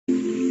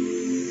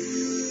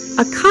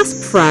A cusp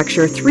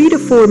fracture 3 to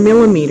 4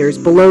 millimeters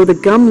below the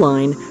gum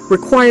line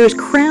requires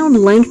crown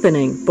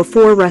lengthening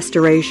before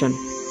restoration.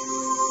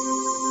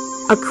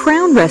 A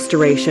crown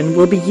restoration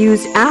will be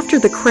used after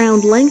the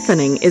crown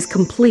lengthening is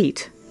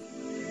complete.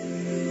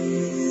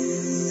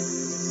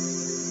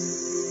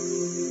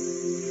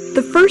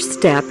 The first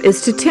step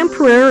is to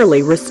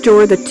temporarily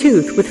restore the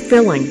tooth with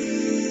filling.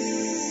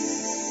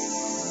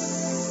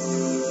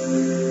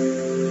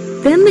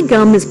 Then the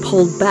gum is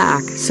pulled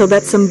back so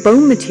that some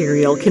bone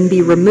material can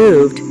be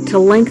removed to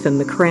lengthen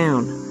the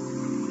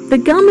crown. The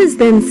gum is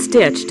then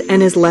stitched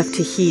and is left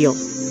to heal.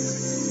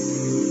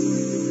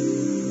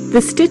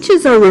 The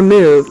stitches are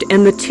removed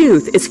and the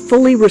tooth is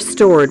fully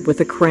restored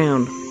with a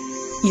crown.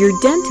 Your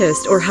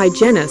dentist or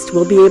hygienist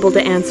will be able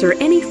to answer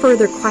any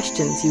further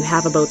questions you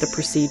have about the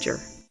procedure.